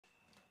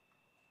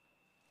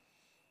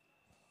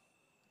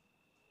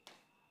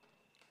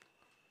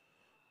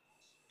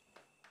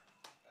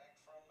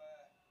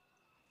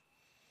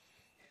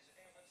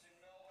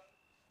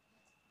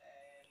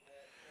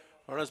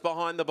Runners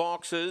behind the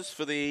boxes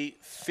for the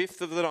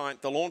 5th of the 9th,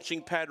 the launching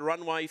pad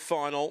runway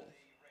final.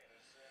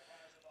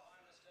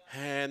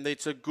 And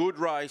it's a good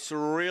race, a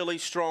really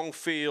strong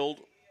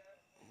field.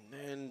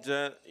 And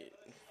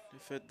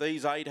if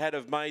these 8 had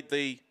have made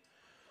the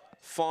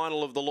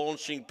final of the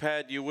launching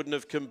pad, you wouldn't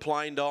have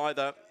complained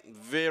either.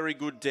 Very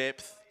good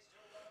depth.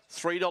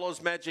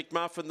 $3 Magic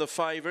Muffin, the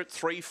favourite.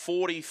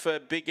 $3.40 for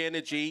Big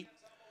Energy.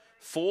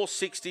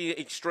 $4.60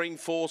 Extreme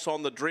Force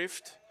on the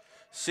drift.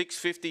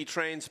 $6.50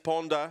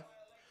 Transponder.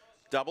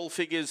 Double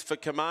figures for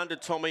Commander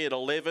Tommy at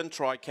 11.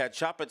 Try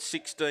Catch Up at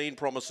 16.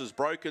 Promises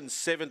Broken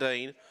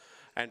 17.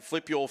 And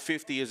Flip Your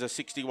 50 is a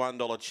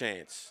 $61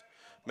 chance.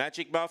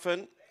 Magic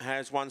Muffin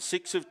has won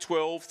 6 of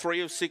 12,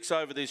 3 of 6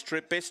 over this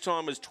trip. Best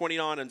time was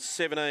 29 and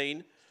 17.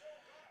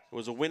 It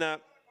was a winner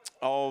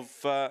of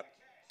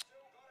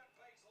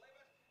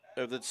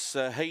its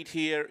heat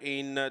here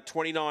in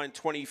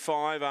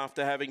 29.25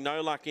 after having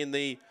no luck in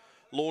the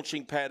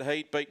launching pad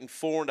heat, beaten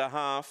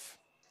 4.5.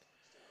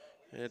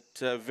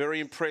 Very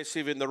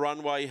impressive in the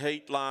runway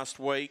heat last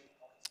week.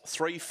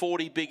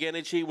 3.40 Big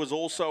Energy was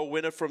also a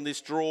winner from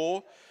this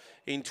draw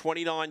in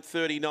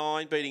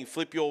 29.39, beating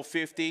Flip Your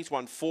 50s,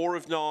 won 4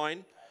 of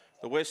 9.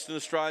 The Western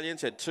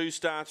Australians had 2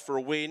 starts for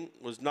a win,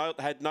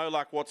 had no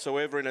luck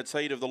whatsoever in its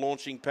heat of the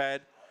launching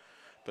pad,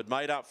 but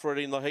made up for it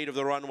in the heat of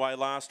the runway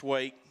last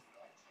week.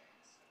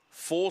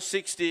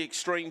 4.60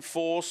 Extreme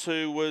Force,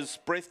 who was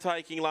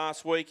breathtaking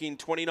last week in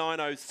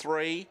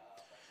 29.03.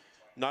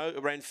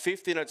 Ran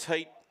 5th in its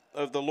heat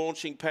of the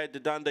launching pad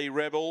to Dundee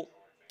Rebel.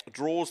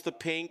 Draws the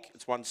pink.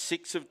 It's won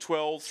 6 of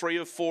 12, 3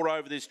 of 4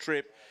 over this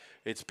trip.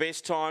 Its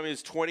best time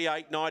is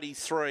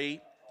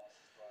 28.93.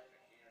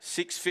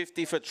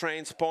 $6.50 for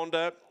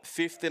Transponder,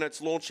 5th in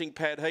its launching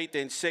pad heat,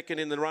 then 2nd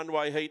in the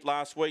runway heat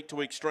last week to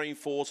Extreme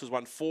Force. Has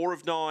won 4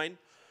 of 9,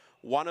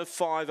 1 of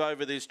 5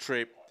 over this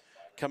trip.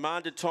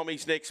 Commander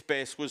Tommy's next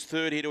best was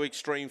 3rd here to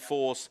Extreme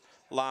Force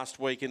last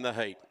week in the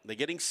heat. They're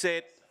getting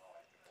set.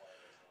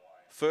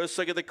 First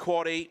leg of the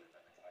quaddie.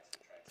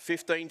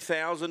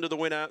 15,000 to the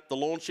winner, the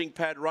launching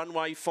pad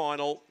runway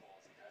final,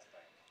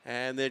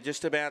 and they're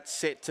just about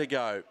set to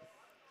go.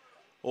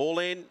 All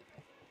in,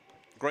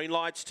 green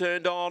lights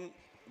turned on,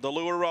 the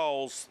lure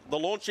rolls. The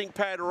launching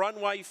pad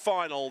runway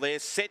final, they're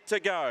set to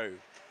go.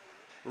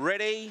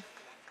 Ready?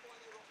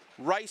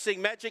 Racing.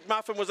 Magic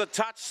Muffin was a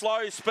touch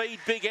slow. Speed,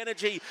 Big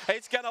Energy.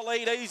 It's going to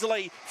lead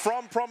easily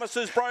from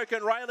Promises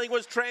Broken. Railing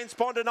was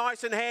Transponder,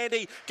 nice and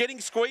handy. Getting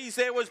squeezed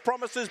there was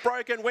Promises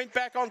Broken. Went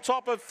back on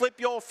top of Flip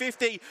Your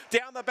 50.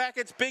 Down the back,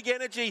 it's Big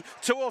Energy.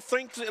 2 or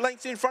 3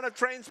 lengths in front of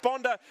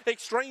Transponder.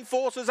 Extreme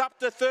Forces up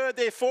to 3rd.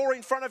 They're 4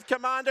 in front of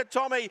Commander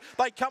Tommy.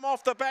 They come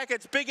off the back.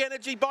 It's Big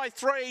Energy by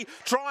 3.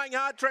 Trying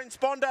hard,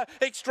 Transponder.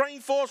 Extreme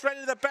Force ran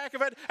into the back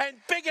of it. And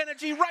Big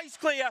Energy race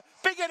clear.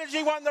 Big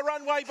Energy won the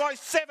runway by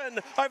 7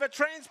 over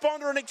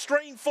Transponder and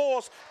Extreme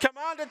Force.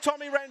 Commander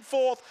Tommy ran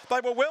 4th. They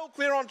were well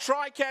clear on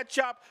Try Catch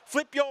Up,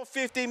 Flip Your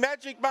 50,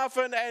 Magic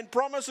Muffin and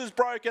Promises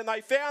Broken.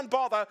 They found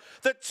Bother.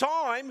 The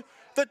time,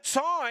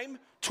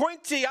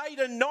 28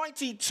 and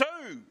 92.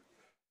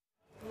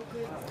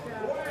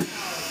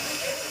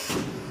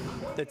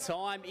 The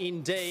time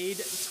indeed,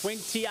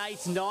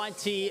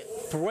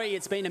 28.93.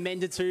 It's been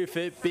amended to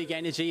for Big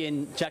Energy.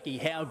 And Jackie,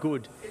 how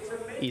good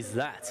is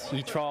that?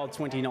 He trialled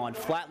 29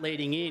 flat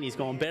leading in. He's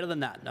gone better than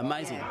that.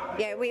 Amazing.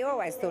 Yeah, we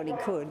always thought he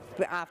could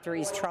after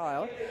his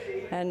trial.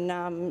 And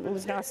it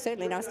was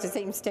certainly nice to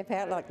see him step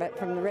out like that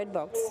from the red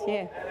box.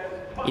 Yeah.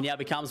 He now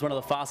becomes one of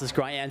the fastest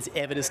greyhounds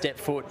ever to step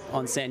foot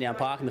on Sandown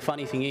Park. And the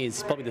funny thing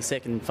is, probably the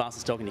 2nd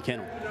fastest dog in the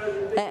kennel.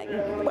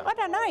 Well, I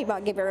don't know. He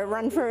might give her a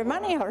run for her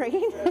money, I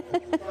reckon.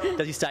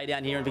 Does he stay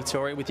down here in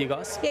Victoria with you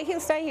guys? Yeah,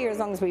 he'll stay here as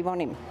long as we want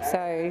him.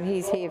 So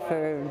he's here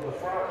for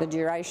the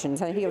duration.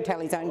 So he'll tell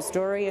his own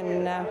story,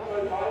 and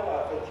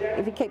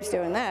if he keeps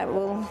doing that,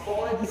 well,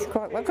 he's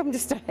quite welcome to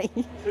stay.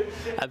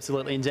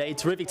 Absolutely, indeed.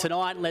 Terrific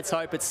tonight. Let's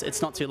hope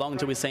it's not too long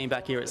until we see him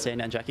back here at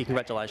Sandown. Jackie,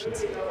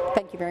 congratulations.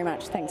 Thank you very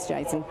much. Thanks,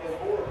 Jason.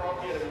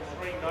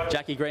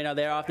 Jackie Greeno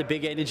there after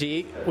Big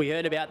Energy. We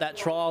heard about that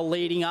trial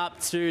leading up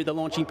to the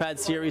Launching Pad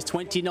Series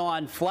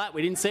 29 flat.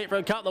 We didn't see it for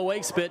a couple of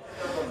weeks, but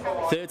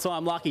 3rd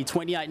time lucky,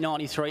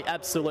 28.93.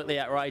 Absolutely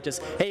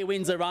outrageous. He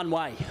wins the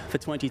runway for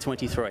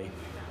 2023.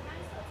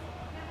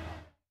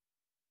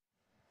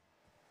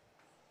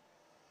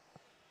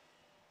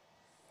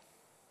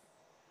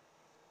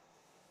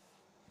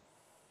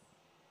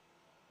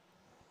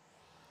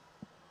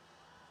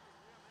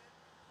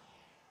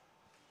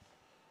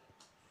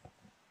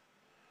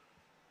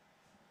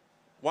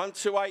 One,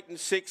 2, 8 and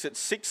 6. It's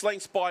 6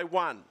 lengths by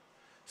 1.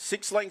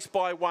 6 lengths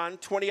by 1.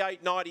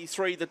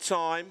 28.93 the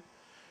time.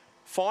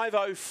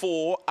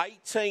 5:04.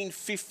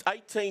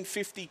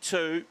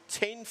 18:52.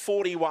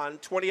 10:41.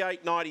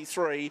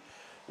 28.93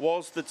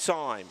 was the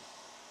time.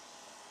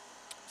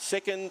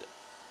 Second,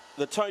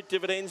 the tote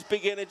dividends.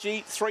 Big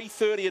Energy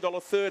 $3.30,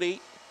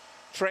 $1.30.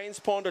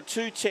 Transponder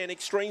 $2.10.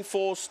 Extreme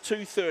Force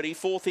 $2.30.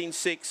 4th in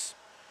 6.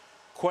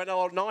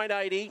 Quenella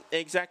 $9.80,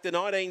 Exacta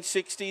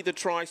 $19.60, the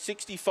try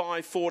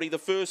 $65.40, the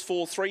first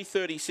 4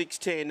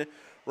 $3.36.10,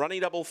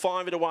 Running double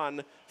 5 to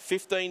 1,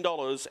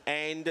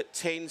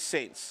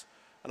 $15.10.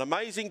 An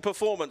amazing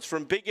performance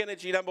from Big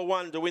Energy number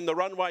 1 to win the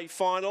Runway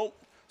final.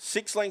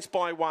 6 lengths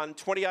by 1,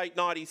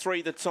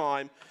 28.93 the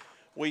time.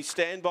 We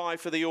stand by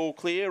for the all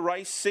clear.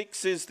 Race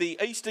 6 is the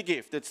Easter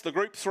gift. It's the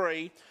Group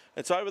 3.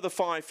 It's over the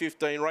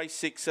 5.15. Race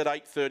 6 at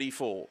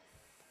 8.34.